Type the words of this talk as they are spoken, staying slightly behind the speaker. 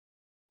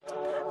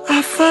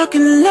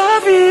fucking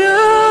love you,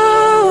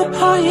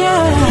 oh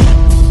yeah.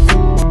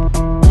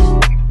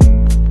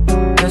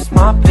 That's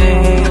my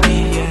baby,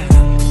 yeah.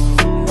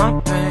 My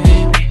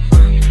baby,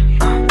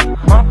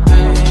 my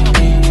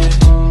baby, yeah.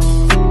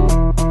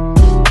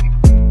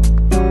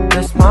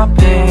 That's my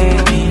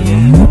baby,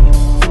 yeah.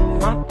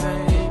 My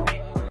baby.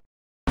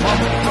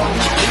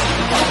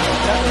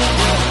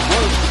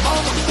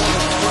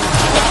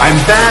 I'm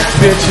back,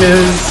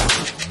 bitches!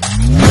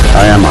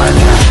 I am Iron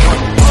Man.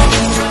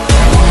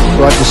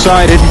 So I've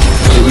decided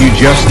that you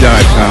just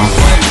died, pal.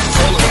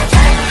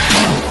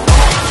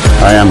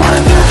 I am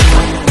Iron Man.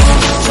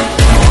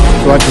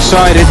 So I've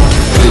decided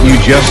that you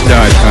just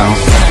died, pal.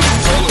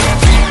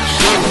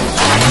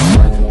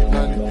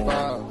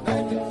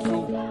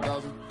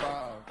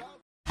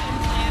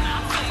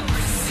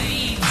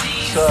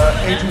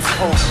 Agent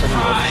Coulson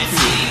of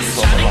is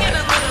on the line.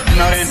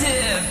 Not in.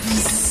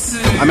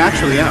 I'm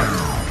actually out.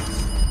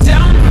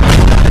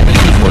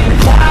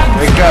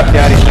 Wake up,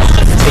 Daddy.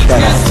 Put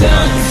that on.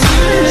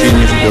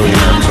 Genius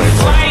billionaire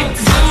playboy.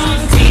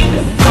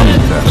 I'm the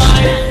best.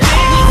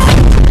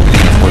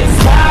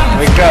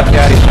 Wake up,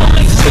 Daddy.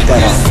 Put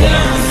that on.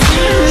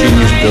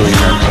 Genius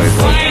billionaire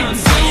playboy.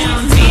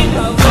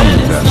 I'm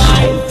the best.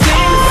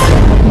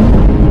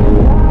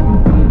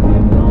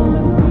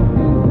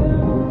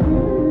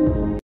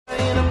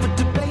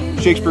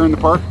 Shakespeare in the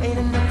Park.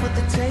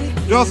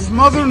 Doth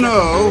mother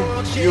know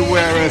you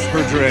weareth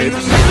her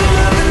drapes?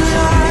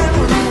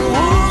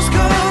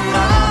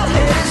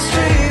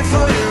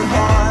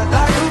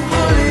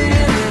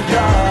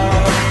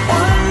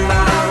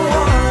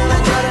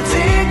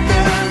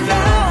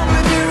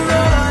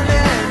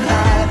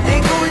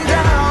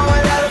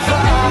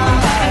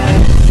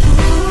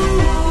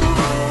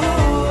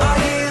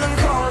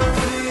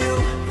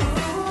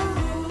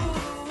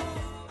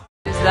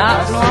 Is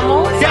that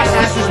normal? Yes,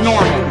 this is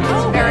normal.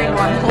 It's very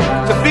normal.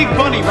 It's a big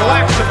bunny.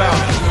 Relax about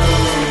it.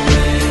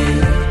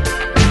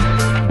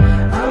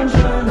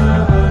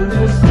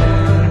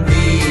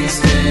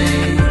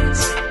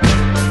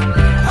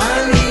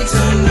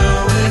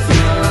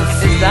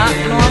 Is that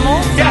normal?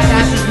 Yes,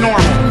 this is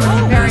normal.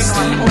 It's very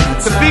normal.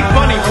 It's a big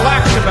bunny.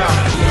 Relax about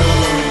it.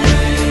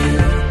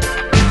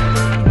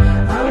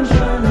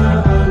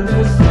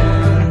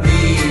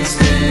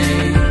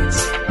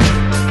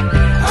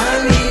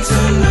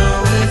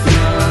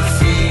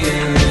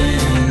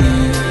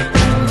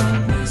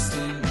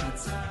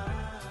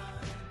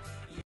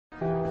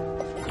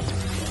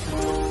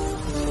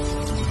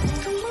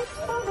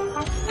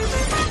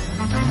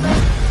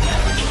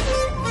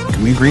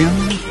 Can we agree on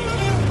that?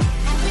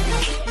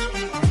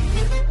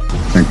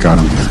 Thank God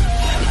I'm here.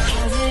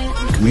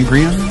 Can we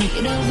agree on that?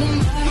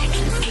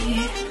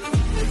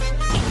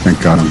 Thank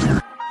God I'm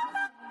here.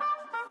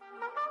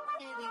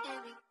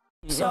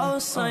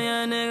 So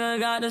young nigga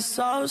got the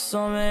sauce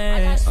on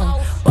me.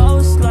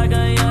 Boast like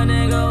a young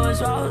nigga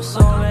was roast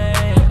on me.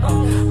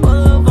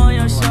 Pull up on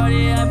your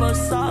shorty, I put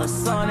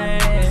sauce on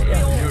it.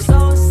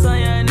 So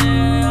young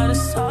nigga got the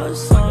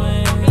sauce on me.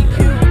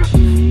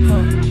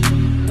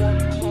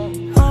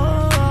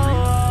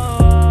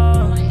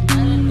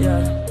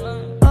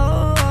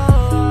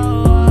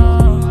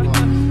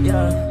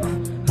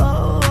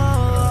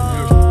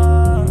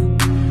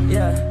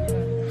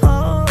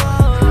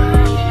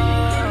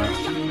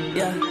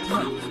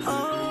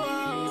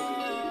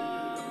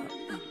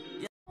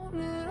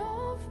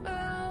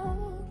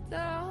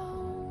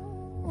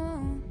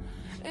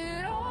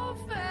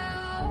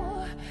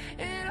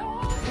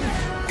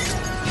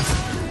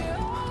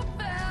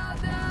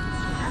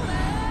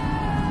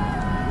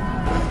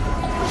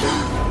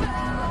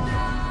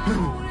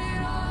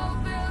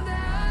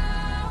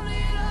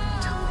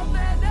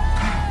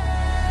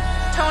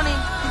 Tony.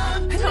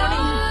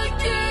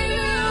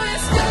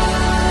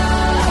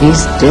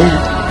 He's dead.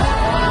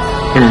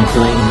 And I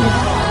blame him.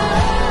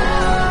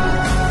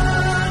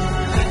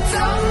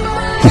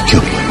 I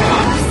killed my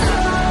mom.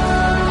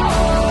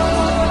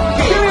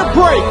 Give me a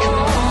break!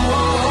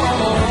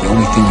 The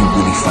only thing you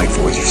really fight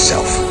for is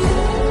yourself.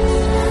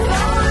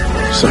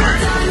 Sorry.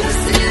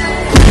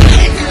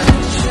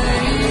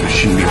 I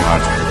shouldn't be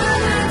alive.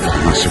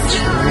 Unless it was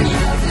for a reason.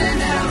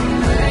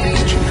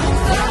 Did you know?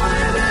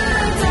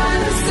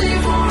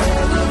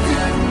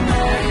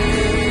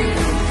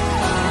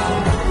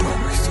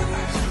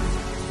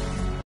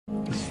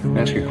 Can I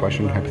ask you a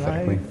question,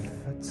 hypothetically?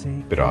 A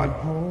bit odd.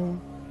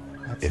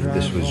 If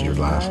this was your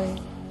last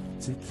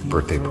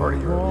birthday party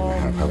you were ever going to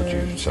have, how would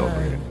you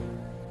celebrate it?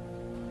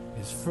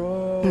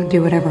 I'll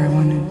do whatever I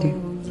wanted to do.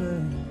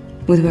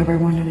 With whoever I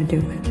wanted to do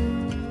it.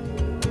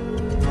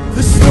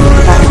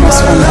 Back in this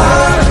one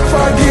back.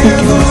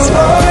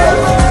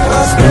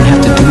 You don't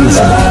have to do this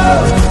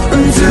anymore. I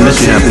miss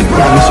you, Happy. I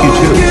miss you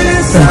too.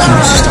 Thank you,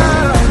 Mr. Stark.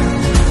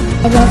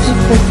 I love you,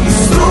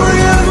 Christmas.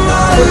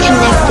 We're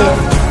connected.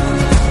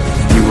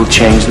 You will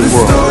change the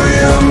world.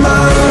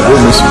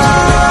 We'll miss you.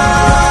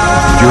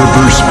 You're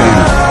Bruce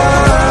Banner.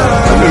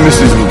 I've been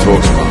missing when he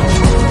talks about it.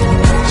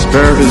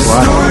 Spare of his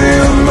life.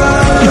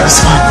 It was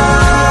fun.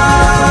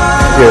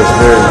 He cares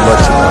very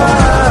much about it.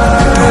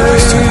 Don't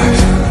waste your life.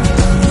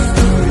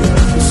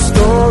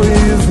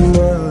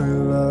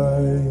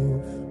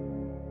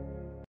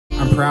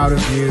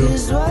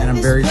 and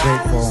I'm very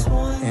grateful,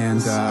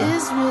 and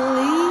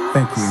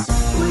thank you.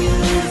 We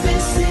live in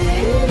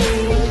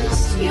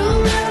cities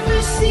you'll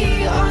never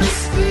see on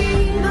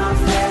screen. Not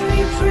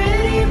very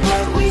pretty,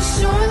 but we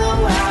sure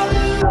know how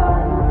to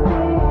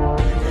love.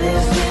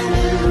 Living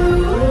in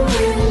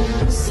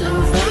ruins,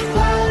 silver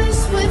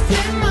palace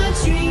within my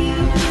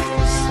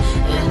dreams.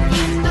 And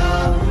you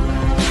know,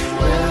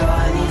 where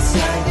are these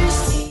tigers'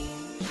 teeth?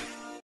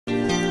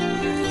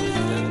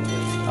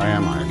 I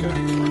am Iika.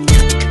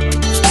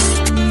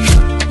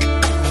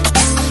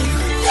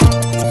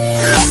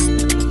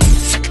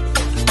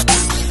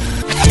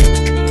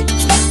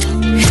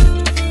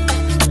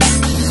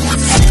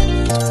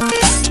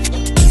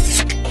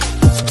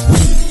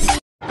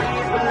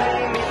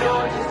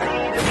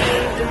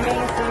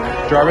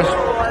 Jarvis,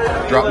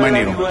 drop my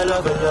needle.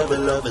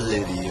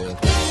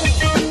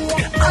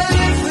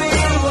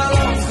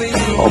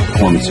 All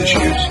performance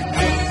issues.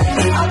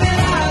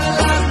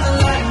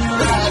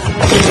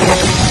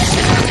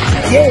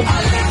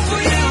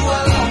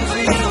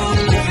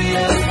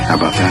 How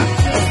about that?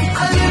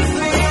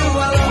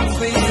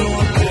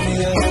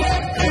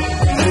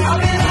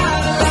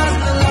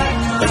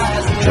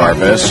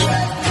 Jarvis,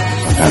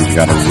 sometimes you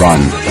gotta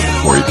run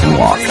before you can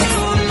walk.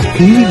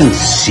 Can you even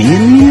see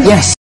me?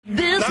 Yes.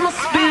 This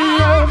must be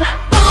love. Boom,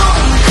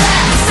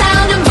 clap,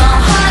 sound in my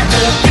heart.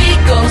 The beat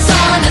goes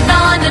on and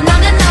on and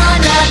on and on.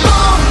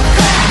 Boom,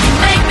 clap, you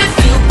make me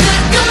feel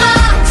good. Come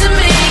on to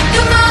me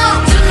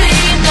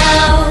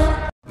now.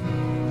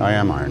 I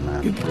am Iron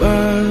Man.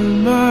 Goodbye,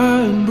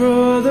 my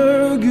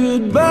brother.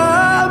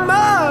 Goodbye,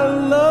 my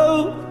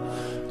love.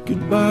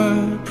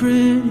 Goodbye,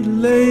 pretty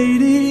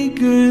lady.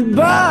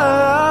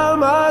 Goodbye,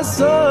 my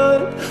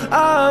son.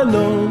 I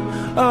know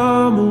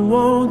I'm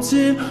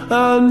wanted.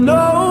 I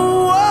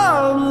know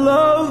I'm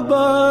loved,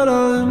 but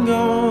I'm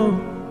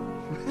gone.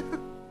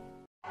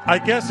 I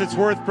guess it's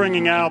worth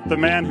bringing out the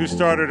man who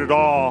started it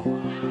all.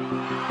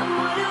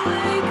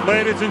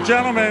 Ladies and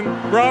gentlemen,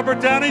 Robert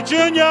Downey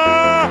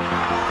Jr.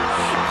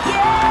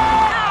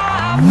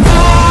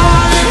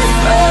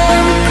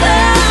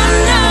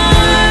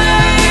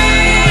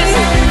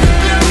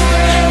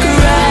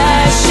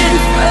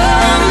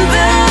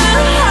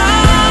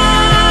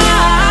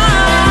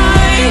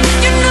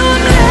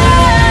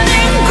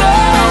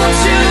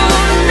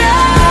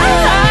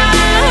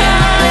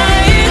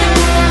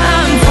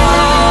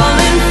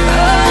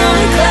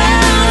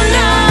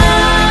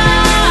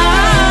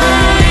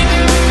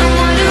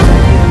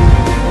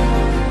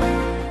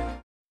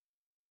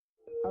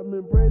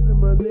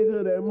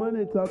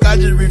 I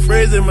just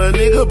rephrasing my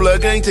nigga,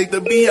 blood gang, take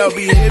the B out,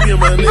 behavior,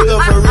 my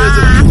nigga, for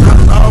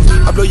real. Off,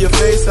 I blow your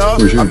face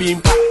off, I be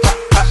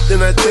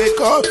then I take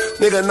off,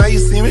 nigga, now you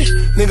see me,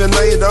 nigga,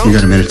 now you don't. You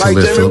got a minute to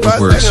live, fill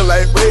up with words.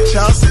 Like Ray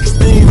Charles,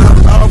 16,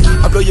 I'm off,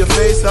 I blow your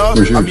face off,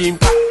 I be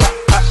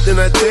then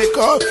I take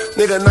off,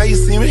 nigga, now you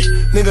see me,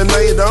 nigga, now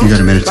you don't. You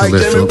got a minute to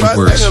live, fill up with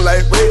words.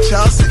 Like Ray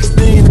Charles,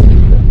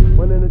 16.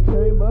 One in the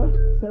chamber,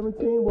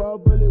 17 wall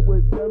bullet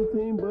with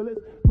 17 bullets.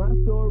 My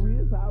story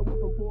is how we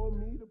from 4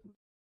 meters.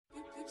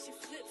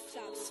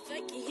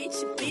 Hit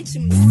your bitch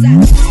and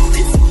massage.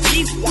 This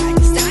big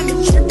white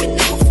diamond tripping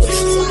off with a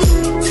fly.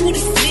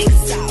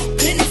 26 out,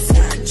 when it's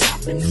time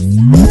dropping the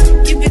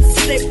side. Give it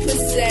to that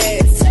pussy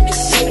ass, turn the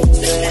shit up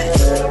the night.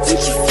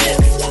 Gucci flip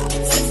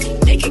flops,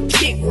 make it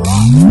kick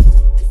rock.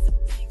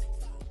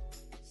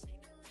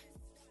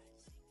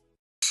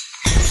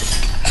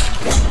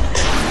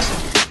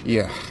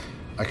 Yeah,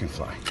 I can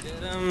fly.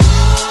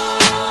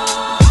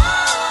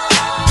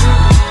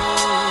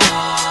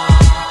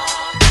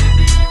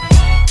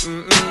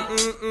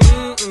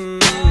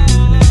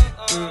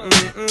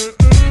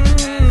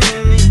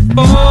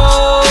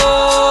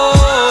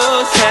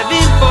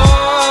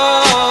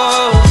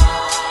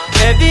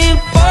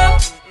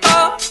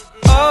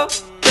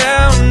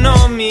 Down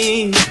on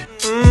me.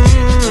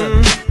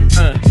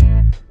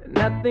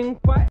 Nothing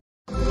quite.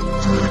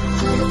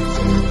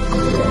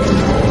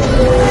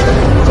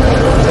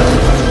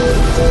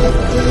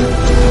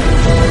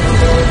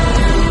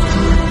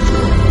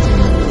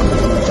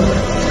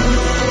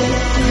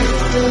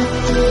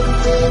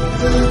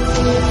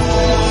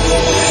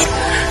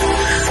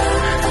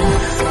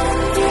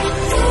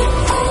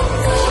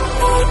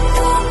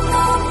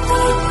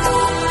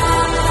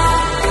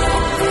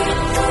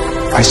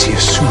 I see a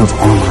suit of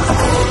armor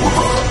around the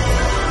world.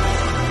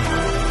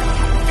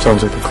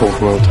 Sounds like a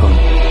cold world, Tom.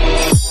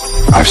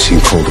 I've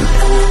seen colder.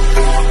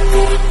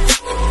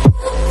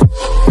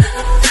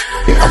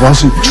 Yeah, I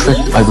wasn't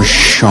tricked, I was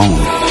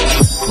shown.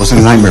 It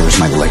wasn't a nightmare, it was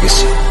my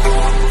legacy.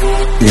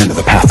 The end of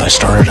the path I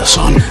started us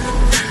on.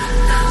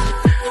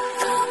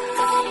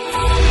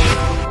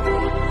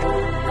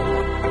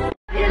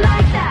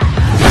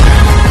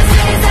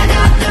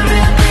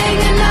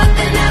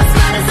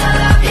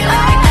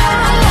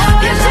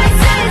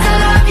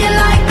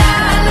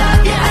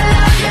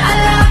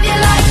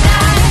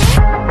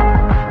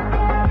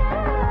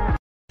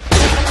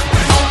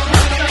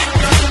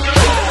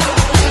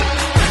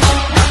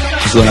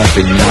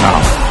 Laughing now,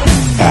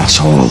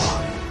 asshole.